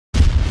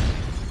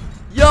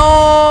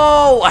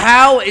Yo,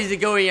 how is it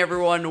going,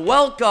 everyone?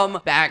 Welcome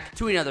back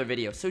to another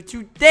video. So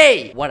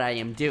today, what I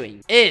am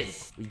doing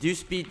is we do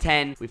speed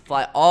 10. We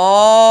fly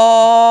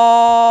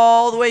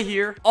all the way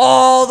here,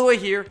 all the way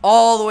here,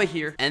 all the way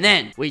here, and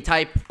then we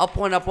type up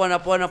one, up one,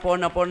 up one, up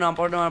one, up one, up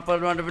one, up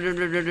one, up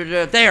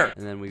one, there.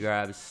 And then we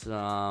grab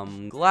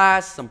some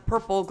glass, some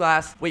purple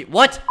glass. Wait,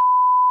 what?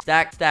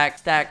 Stack, stack,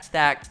 stack,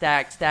 stack,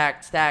 stack,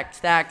 stack, stack,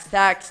 stack,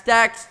 stack,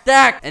 stack,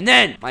 stack. And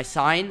then my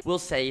sign will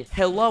say,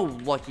 hello,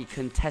 lucky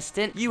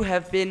contestant. You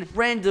have been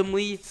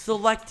randomly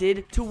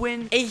selected to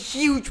win a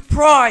huge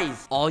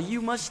prize. All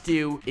you must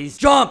do is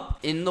jump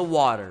in the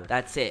water.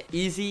 That's it.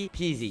 Easy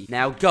peasy.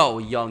 Now go,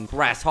 young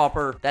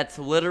grasshopper. That's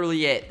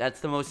literally it. That's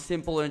the most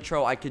simple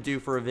intro I could do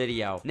for a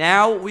video.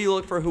 Now we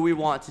look for who we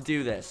want to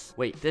do this.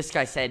 Wait, this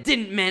guy said,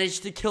 didn't manage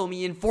to kill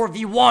me in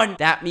 4v1.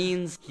 That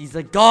means he's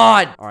a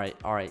god. All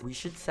right. We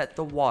should set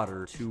the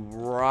water to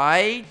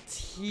right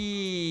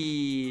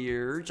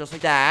here, just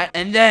like that,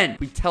 and then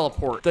we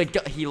teleport.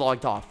 He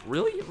logged off.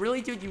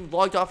 Really, dude? You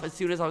logged off as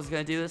soon as I was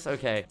gonna do this?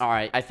 Okay. All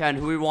right. I found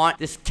who we want.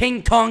 This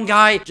King Kong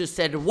guy just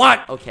said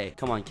what? Okay,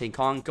 come on, King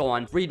Kong. Go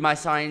on. Read my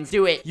signs.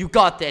 Do it. You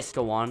got this.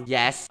 Go on.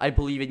 Yes, I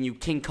believe in you,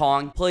 King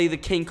Kong. Play the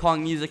King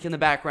Kong music in the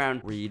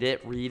background. Read it.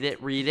 Read it.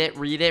 Read it.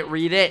 Read it.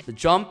 Read it. The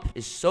jump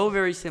is so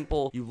very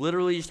simple. You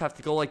literally just have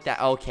to go like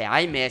that. Okay,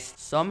 I missed.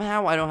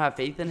 Somehow I don't have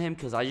faith in him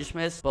because I just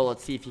missed. But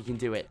let's see if he can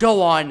do it.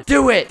 Go on.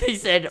 Do it. They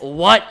said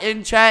what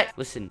in chat?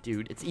 Listen,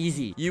 dude, it's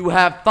easy. You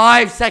have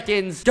 5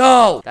 seconds.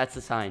 Go. That's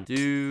the sign.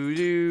 Do.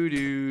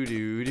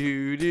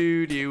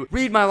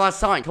 Read my last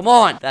sign. Come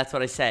on. That's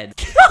what I said.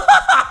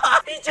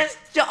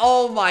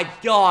 Oh my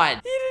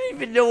god. He didn't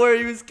even know where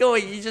he was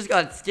going. He just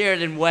got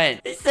scared and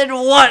went. He said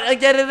what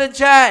again in the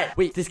chat?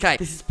 Wait, this guy.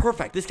 This is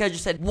perfect. This guy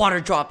just said water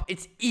drop.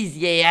 It's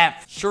easy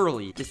AF.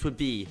 Surely this would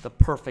be the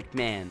perfect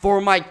man for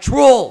my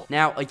troll.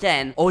 Now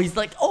again. Oh, he's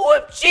like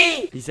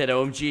OMG. He said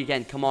OMG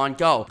again. Come on,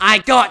 go. I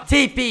got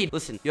TP'd.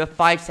 Listen, you have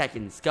 5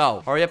 seconds.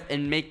 Go. Hurry up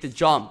and make the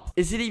jump.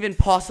 Is it even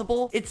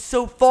possible? It's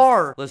so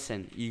far.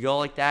 Listen, you go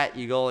like that.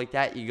 You go like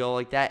that. You go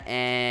like that.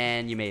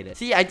 And you made it.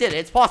 See, I did it.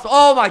 It's possible.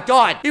 Oh my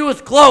god. He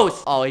was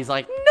close. Oh, he's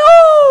like,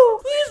 no,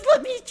 please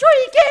let me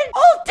try again.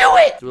 I'll do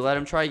it. Do we let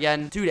him try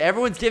again? Dude,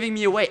 everyone's giving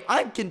me away.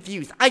 I'm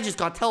confused. I just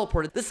got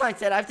teleported. The sign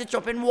said I have to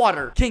jump in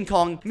water. King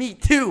Kong, me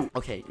too.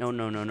 Okay, no.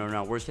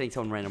 We're just getting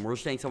someone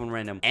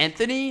random.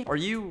 Anthony, are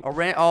you a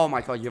rank? Oh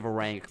my god, you have a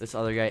rank. This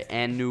other guy,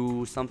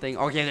 Anu something.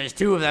 Okay, there's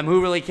 2 of them.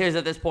 Who really cares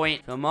at this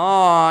point? Come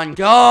on,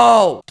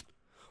 go.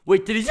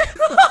 Wait, did he just...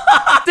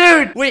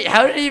 Dude, wait,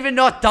 how did he even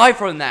not die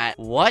from that?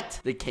 What?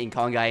 The King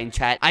Kong guy in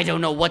chat. I don't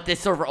know what this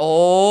server...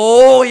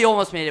 Oh, he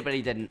almost made it, but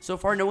he didn't. So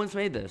far, no one's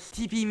made this.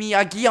 TP me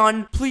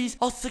again. Please,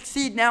 I'll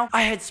succeed now.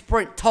 I had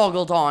sprint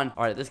toggled on.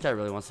 All right, this guy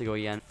really wants to go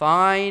again.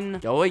 Fine.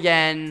 Go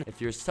again.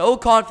 If you're so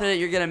confident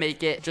you're gonna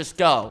make it, just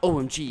go.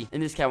 OMG.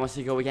 And this guy wants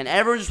to go again.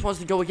 Everyone just wants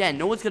to go again.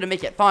 No one's gonna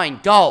make it.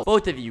 Fine, go.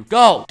 Both of you,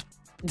 go.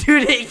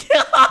 Dude,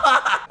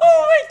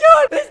 oh my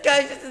god, this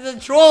guy just is a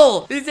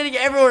troll. He's hitting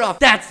everyone off.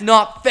 That's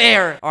not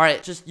fair. All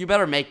right, just you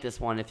better make this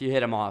one if you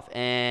hit him off.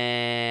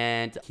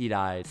 And he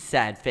died.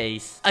 Sad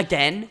face.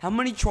 Again? How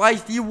many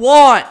tries do you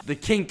want? The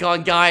King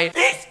Kong guy.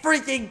 These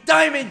freaking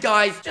diamond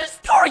guys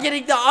just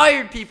targeting the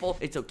iron people.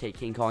 It's okay,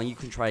 King Kong. You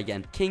can try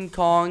again. King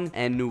Kong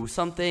and new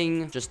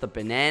something. Just a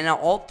banana.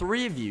 All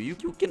 3 of you.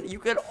 You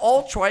can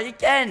all try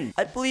again.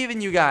 I believe in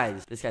you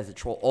guys. This guy's a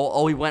troll.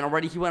 Oh, he went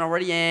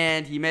already.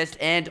 And he missed.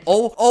 And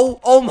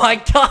oh my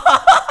god.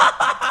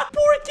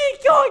 Poor King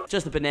Kong.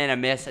 Just a banana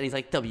miss. And he's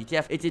like,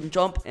 WTF. It didn't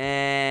jump.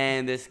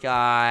 And this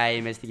guy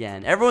missed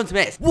again. Everyone's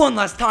missed. One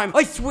last time.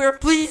 I swear.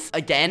 Please.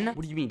 Again?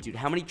 What do you mean, dude?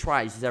 How many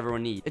tries does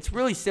everyone need? It's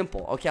really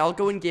simple. Okay, I'll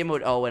go in game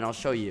mode O and I'll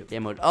show you.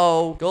 Game mode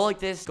O. Go like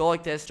this. Go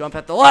like this. Jump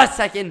at the last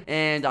second.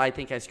 And I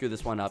think I screwed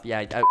this one up.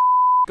 Yeah,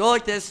 go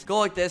like this. Go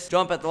like this.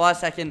 Jump at the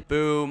last second.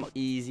 Boom.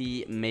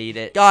 Easy. Made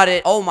it. Got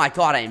it. Oh my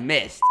god, I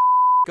missed.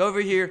 Go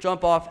over here,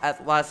 jump off at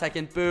the last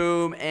second,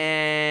 boom,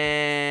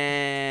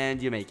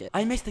 and you make it.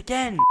 I missed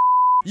again.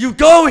 You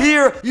go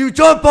here, you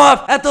jump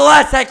off at the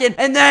last second,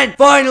 and then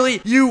finally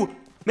you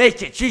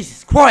make it.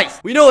 Jesus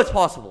Christ. We know it's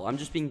possible. I'm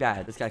just being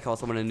bad. This guy calls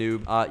someone a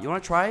noob. You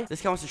want to try?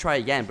 This guy wants to try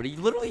again, but he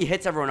literally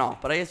hits everyone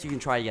off. But I guess you can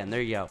try again.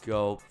 There you go.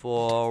 Go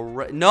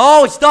for...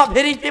 No, stop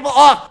hitting people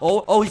off.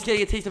 Oh, he's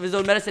getting a taste of his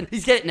own medicine.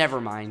 He's getting... Never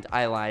mind.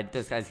 I lied.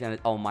 This guy's gonna...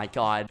 Oh my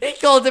god. He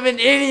called him an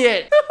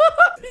idiot.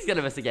 He's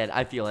gonna miss again.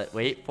 I feel it.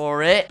 Wait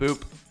for it.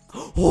 Boop.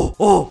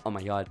 Oh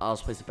my god. I'll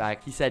just place it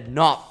back. He said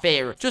not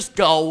fair. Just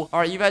go. All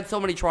right, you've had so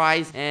many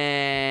tries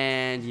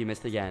and you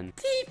missed again.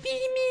 TP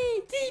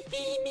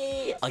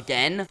me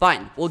again.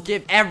 Fine, we'll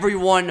give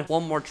everyone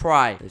one more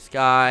try. This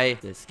guy,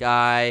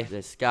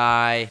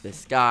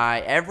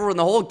 everyone,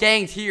 the whole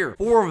gang's here.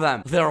 4 of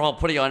them. They're all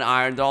putting on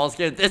iron. They're all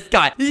scared. This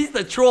guy, he's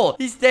the troll.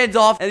 He stands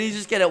off and he's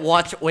just gonna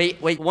watch. Wait,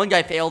 one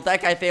guy failed.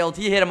 That guy failed.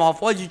 He hit him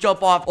off. Why'd you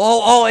jump off?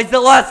 Oh, is the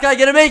last guy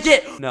gonna make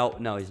it? No,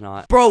 he's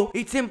not. Bro,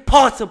 it's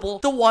impossible.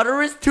 The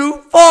water is too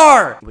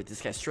far. Wait,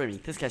 this guy's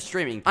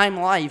streaming. I'm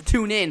live.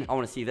 Tune in. I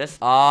want to see this.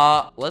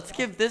 Let's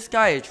give this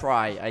guy a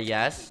try, I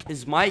guess.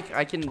 His mic,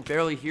 I can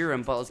barely hear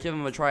him, but but let's give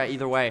him a try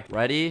either way.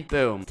 Ready?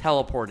 Boom.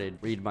 Teleported.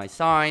 Read my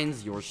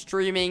signs. You're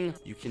streaming.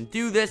 You can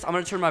do this. I'm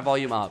gonna turn my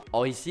volume up.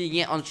 Oh, he's seeing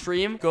it on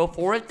stream. Go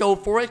for it. Go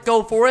for it.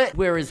 Go for it.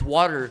 Where is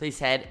water? They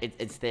said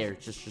it's there.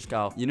 Just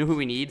go. You know who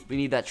we need? We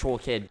need that troll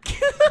kid.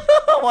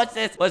 Watch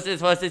this. Watch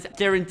this. Watch this.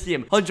 Guarantee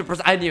him.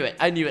 100%. I knew it.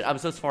 I knew it. I'm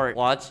so smart.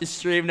 Watch his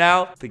stream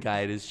now. The guy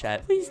in his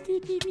chat. Please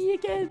TP me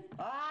again.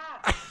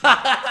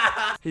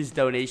 His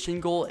donation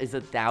goal is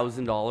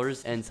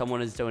 $1,000 and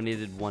someone has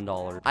donated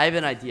 $1. I have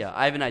an idea.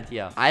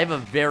 I have a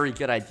very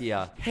good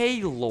idea.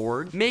 Hey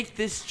Lord, make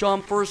this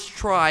jump first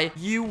try.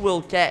 You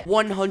will get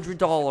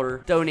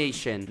 $100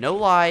 donation. No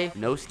lie,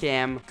 no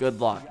scam.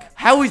 Good luck.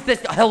 How is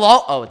this?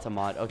 Hello? Oh, it's a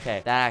mod.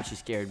 Okay, that actually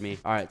scared me.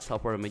 All right, let's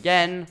teleport him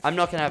again. I'm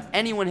not gonna have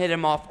anyone hit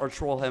him off or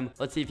troll him.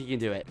 Let's see if he can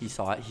do it. He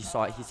saw it. He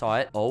saw it. He saw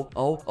it. Oh,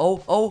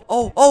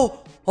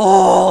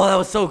 that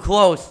was so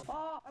close.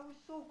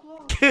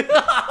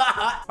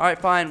 Alright,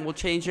 fine. We'll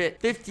change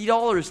it.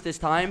 $50 this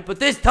time. But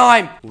this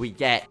time, we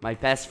get my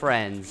best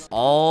friends.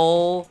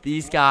 All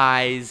these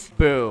guys.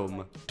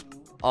 Boom.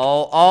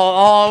 Oh,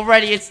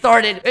 already. It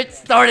started. It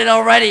started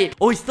already.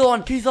 Oh, he's still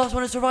on. He's the last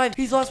one to survive.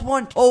 He's the last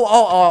one.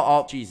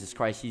 Oh. Jesus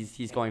Christ.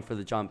 He's going for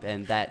the jump,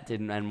 and that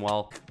didn't end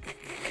well.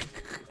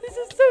 This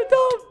is so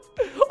dumb.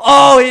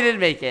 Oh, he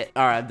didn't make it.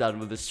 All right, I'm done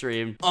with the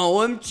stream.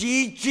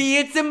 OMG,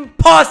 it's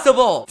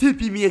impossible.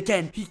 TP me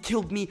again. He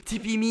killed me.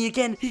 TP me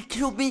again. He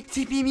killed me.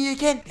 TP me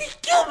again. He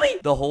killed me.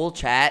 The whole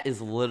chat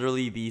is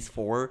literally these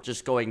four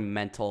just going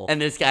mental.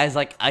 And this guy's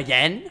like,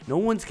 again? No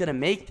one's gonna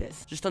make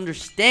this. Just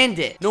understand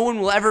it. No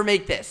one will ever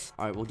make this.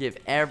 All right, we'll give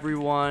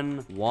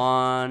everyone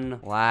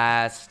one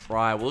last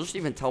try. We'll just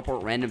even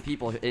teleport random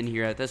people in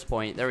here at this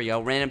point. There we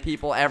go. Random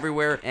people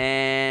everywhere.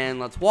 And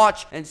let's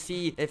watch and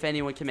see if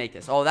anyone can make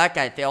this. Oh, that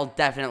guy failed.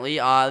 Definitely.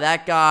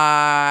 That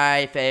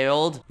guy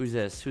failed. Who's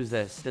this? Who's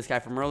this? This guy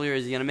from earlier.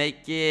 Is he gonna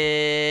make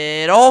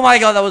it? Oh my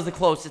god, that was the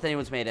closest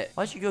anyone's made it.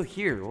 Why'd you go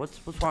here? What's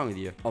wrong with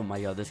you? Oh my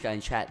god, this guy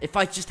in chat. If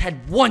I just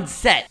had one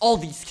set, all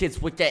these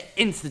kids would get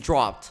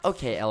insta-dropped.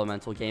 Okay,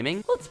 Elemental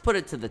Gaming. Let's put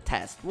it to the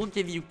test. We'll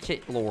give you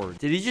Kit Lord.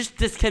 Did he just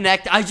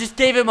disconnect? I just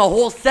gave him a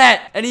whole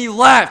set, and he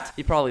left.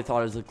 He probably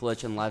thought it was a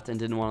glitch and left and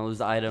didn't want to lose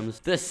the items.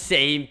 The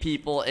same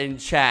people in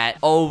chat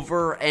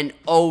over and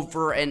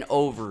over and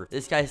over.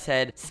 This guy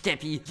said,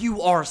 Skippy,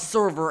 our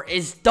server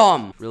is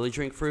dumb. Really,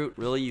 Drink Fruit?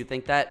 Really, you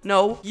think that?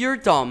 No, you're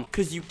dumb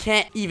because you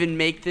can't even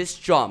make this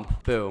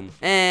jump. Boom.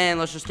 And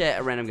let's just get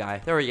a random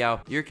guy. There we go.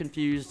 You're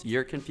confused.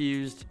 You're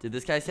confused. Did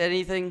this guy say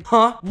anything?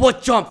 Huh?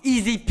 What jump?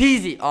 Easy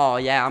peasy. Oh,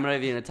 yeah. I'm not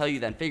even gonna tell you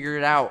then. Figure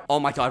it out. Oh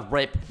my god.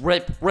 Rip.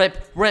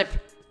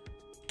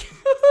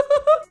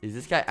 Is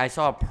this guy? I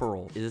saw a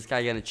pearl. Is this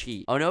guy gonna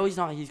cheat? Oh no, he's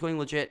not. He's going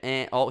legit.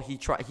 And oh, he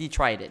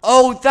tried it.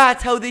 Oh,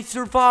 that's how they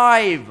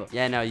survive.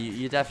 Yeah, no,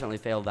 you definitely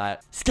failed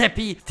that.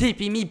 Skippy,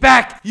 TP me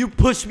back. You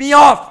pushed me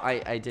off.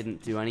 I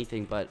didn't do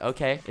anything, but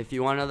okay. If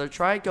you want another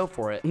try, go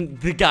for it.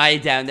 The guy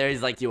down there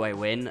is like, do I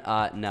win?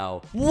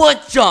 No.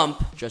 What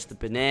jump? Just a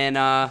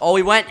banana. Oh,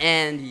 he went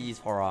and he's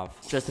far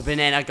off. Just a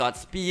banana got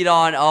speed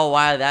on. Oh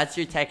wow, that's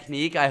your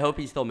technique. I hope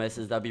he still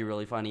misses. That'd be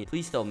really funny.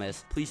 Please still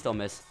miss. Please still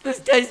miss. This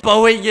guy's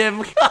bowing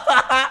him.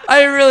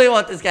 I really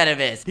want this guy to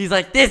miss. He's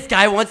like, this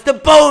guy wants to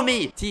bow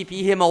me.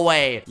 TP him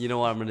away. You know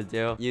what I'm gonna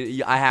do?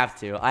 I have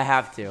to.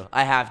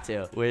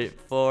 Wait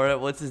for it.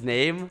 What's his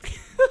name?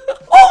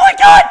 Oh my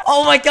god!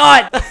 Oh my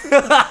god!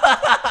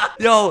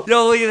 Yo,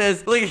 look at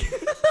this. Look at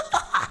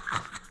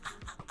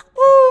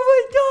Oh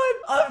my god.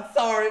 I'm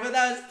sorry, but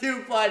that was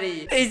too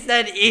funny. They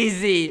said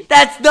easy.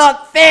 That's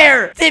not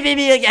fair. TP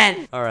me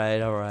again. All right.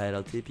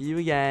 I'll TP you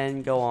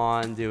again. Go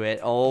on, do it.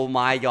 Oh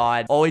my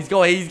god. Oh, he's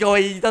going.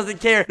 He doesn't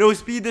care. No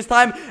speed this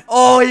time.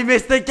 Oh, he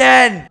missed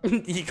again.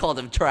 He called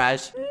him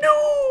trash.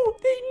 No,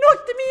 they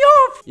knocked me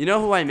off. You know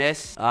who I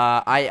miss?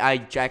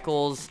 I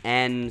Jekylls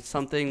and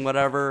something,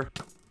 whatever.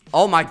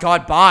 Oh my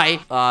god, bye.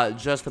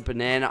 Just a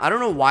banana. I don't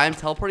know why I'm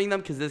teleporting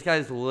them because this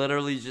guy's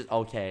literally just...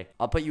 Okay,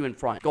 I'll put you in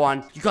front. Go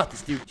on. You got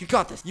this, dude. You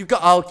got this.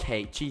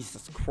 Okay,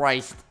 Jesus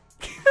Christ.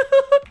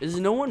 Is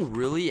no one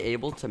really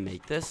able to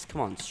make this?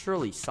 Come on,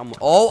 surely someone...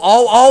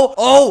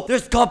 Oh,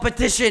 there's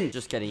competition.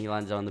 Just kidding. He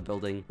landed on the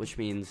building, which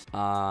means,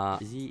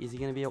 is he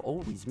gonna be able...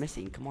 Oh, he's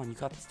missing. Come on, you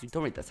got this, dude.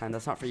 Don't read that sign.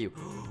 That's not for you.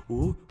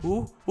 Ooh.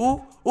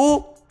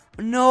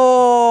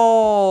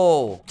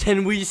 No!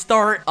 Can we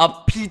start a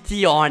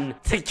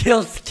Petion to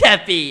kill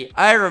Skeppy?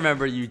 I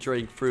remember you,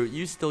 Drink Fruit.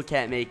 You still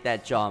can't make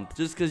that jump.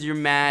 Just because you're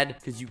mad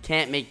because you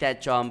can't make that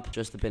jump.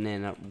 Just a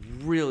banana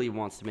really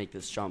wants to make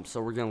this jump.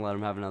 So we're gonna let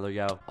him have another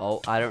go.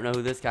 Oh, I don't know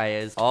who this guy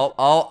is.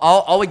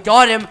 Oh, we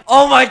got him.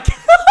 Oh my god!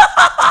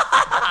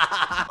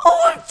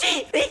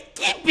 OMG! They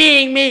keep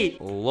being me!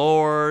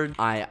 Lord,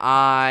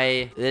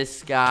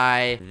 this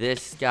guy.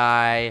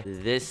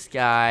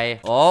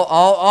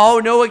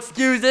 Oh, no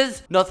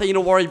excuses. Nothing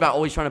to worry about.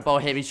 Oh, he's trying to bow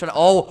him. He's trying to,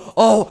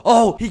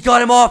 oh, he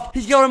got him off.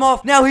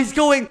 Now he's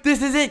going.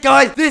 This is it,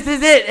 guys. This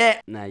is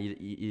it. Nah, you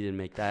didn't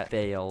make that.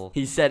 Fail.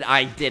 He said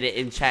I did it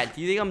in chat.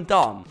 Do you think I'm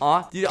dumb?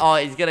 Huh? Oh,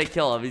 he's gonna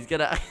kill him. He's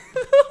gonna...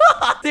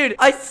 Dude,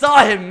 I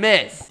saw him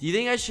miss. Do you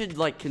think I should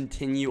like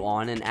continue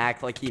on and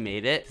act like he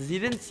made it? Because he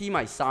didn't see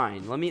my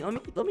sign. Let me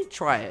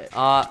try it.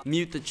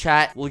 Mute the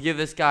chat. We'll give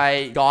this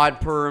guy God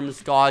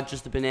perms. God,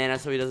 just a banana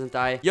so he doesn't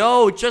die.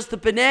 Yo, just a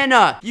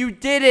banana. You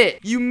did it.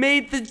 You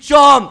made the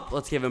jump.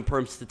 Let's give him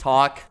perms to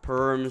talk.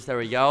 Perms, there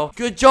we go.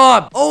 Good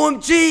job.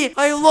 OMG,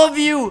 I love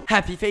you.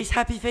 Happy face,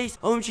 happy face.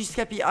 OMG,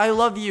 Skeppy, I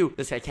love you.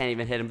 This guy can't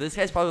even hit him. This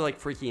guy's probably like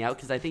freaking out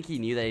because I think he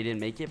knew that he didn't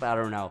make it, but I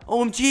don't know.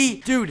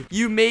 OMG, dude,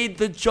 you made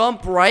the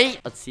jump, right?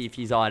 Let's see if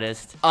he's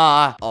honest.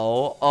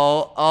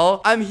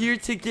 I'm here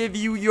to give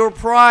you your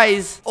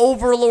prize.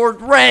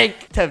 Overlord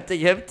rank. Tempting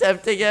him,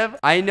 tempting him.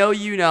 I know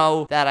you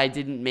know that I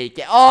didn't make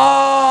it.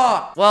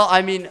 Oh! Well,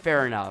 I mean,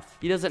 fair enough.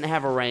 He doesn't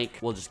have a rank.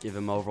 We'll just give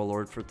him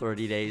Overlord for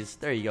 30 days.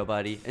 There you go,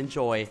 buddy.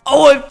 Enjoy.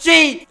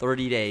 OMG!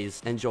 30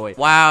 days. Enjoy.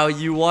 Wow,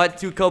 you want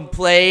to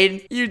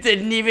complain? You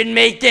didn't even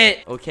make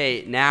it.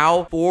 Okay,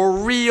 now for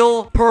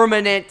real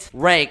permanent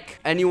rank.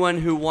 Anyone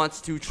who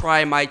wants to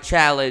try my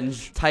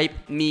challenge, type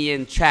me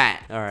in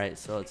chat. All right,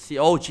 so let's see.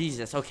 Oh,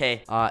 Jesus.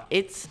 Okay.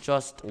 It's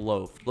just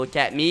loaf. Look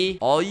at me.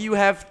 All you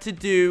have to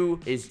do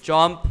is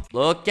jump.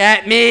 Look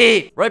at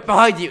me. Right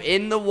behind you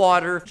in the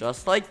water,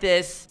 just like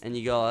this. And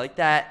you go like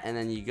that. And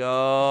then you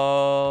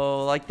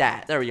go like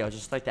that. There we go.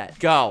 Just like that.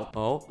 Go.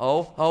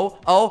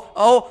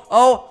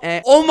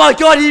 And oh my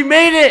God, he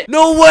made it.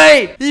 No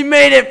way. He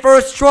made it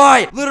first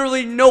try.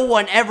 Literally no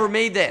one ever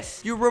made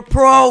this. You're a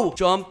pro.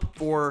 Jump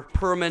for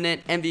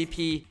permanent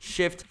MVP.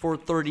 Shift for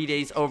 30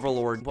 days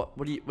Overlord. What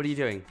are you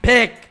doing?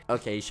 Pick.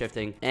 Okay, he's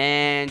shifting.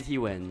 And he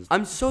wins.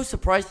 I'm so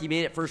surprised he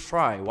made it first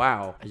try.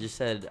 Wow. I just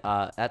said,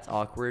 that's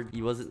awkward.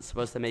 He wasn't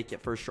supposed to make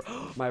it first try.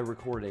 My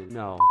recording.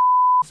 No.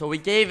 So we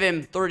gave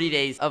him 30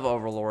 days of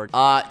Overlord.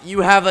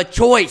 You have a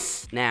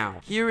choice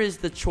now. Here is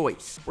the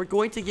choice. We're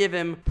going to give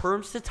him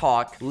perms to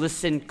talk.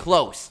 Listen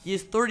close. He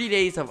has 30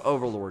 days of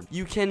Overlord.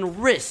 You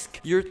can risk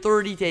your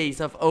 30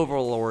 days of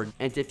Overlord.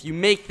 And if you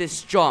make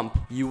this jump,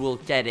 you will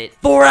get it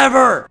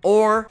forever.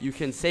 Or you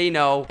can say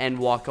no and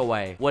walk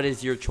away. What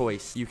is your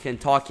choice? You can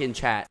talk in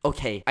chat.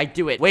 Okay, I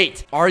do it.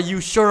 Wait, are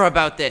you sure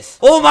about this?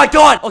 Oh my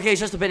God. Okay,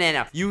 it's just a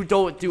banana. You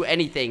don't do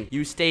anything.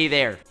 You stay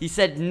there. He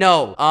said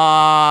no.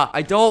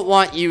 I don't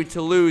want you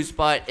to lose,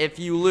 but if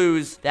you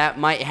lose, that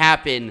might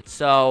happen.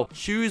 So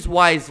choose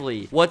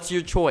wisely. What's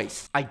your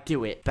choice? I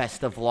do it.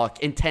 Best of luck.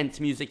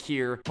 Intense music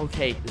here.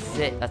 Okay, this is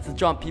it. That's the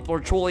jump. People are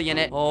trolling in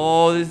it.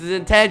 Oh, this is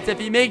intense. If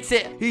he makes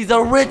it, he's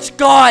a rich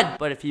god.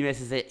 But if he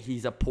misses it,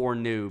 he's a poor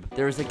noob.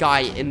 There's a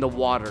guy in the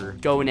water.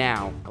 Go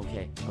now.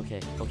 Okay.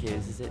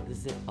 This is it.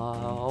 Wait,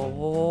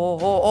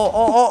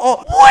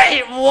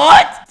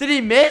 what? Did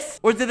he miss?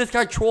 Or did this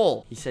guy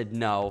troll? He said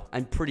no.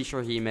 I'm pretty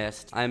sure he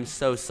missed. I'm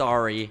so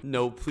sorry.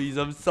 No, please.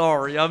 I'm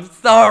sorry.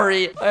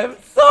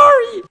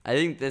 I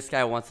think this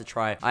guy wants to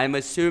try. I'm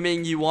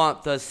assuming you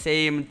want the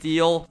same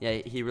deal. Yeah,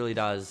 he really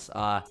does.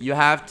 You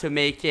have to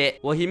make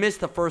it. Well, he missed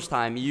the first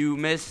time. You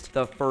missed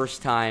the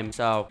first time.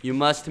 So you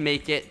must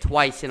make it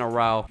twice in a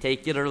row.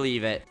 Take it or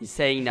leave it. He's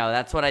saying no.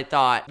 That's what I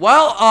thought.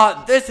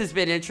 Well, this has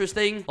been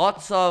interesting.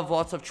 Lots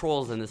of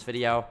trolls in this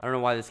video. I don't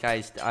know why this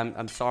guy's.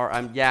 I'm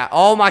sorry. Yeah.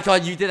 Oh my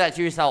God, you did that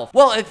to yourself.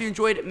 Well, if you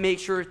enjoyed, make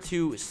sure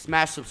to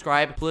smash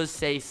subscribe. Please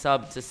say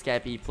sub to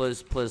Skeppy.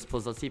 Please.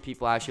 Let's see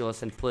people actually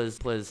listen. Please.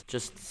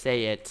 Just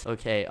say it.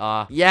 Okay.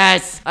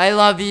 Yes. I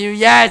love you.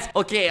 Yes.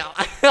 Okay. All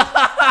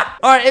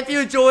right. If you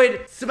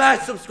enjoyed,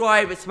 smash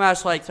subscribe,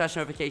 smash like, smash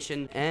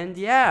notification, and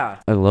yeah.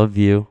 I love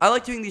you. I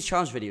like doing these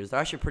challenge videos. They're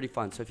actually pretty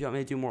fun. So if you want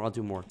me to do more, I'll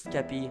do more.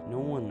 Skeppy, no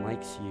one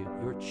likes you.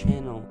 Your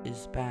channel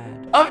is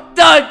bad. I'm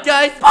done,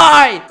 guys.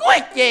 Bye.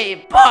 Quick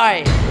game.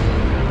 Bye.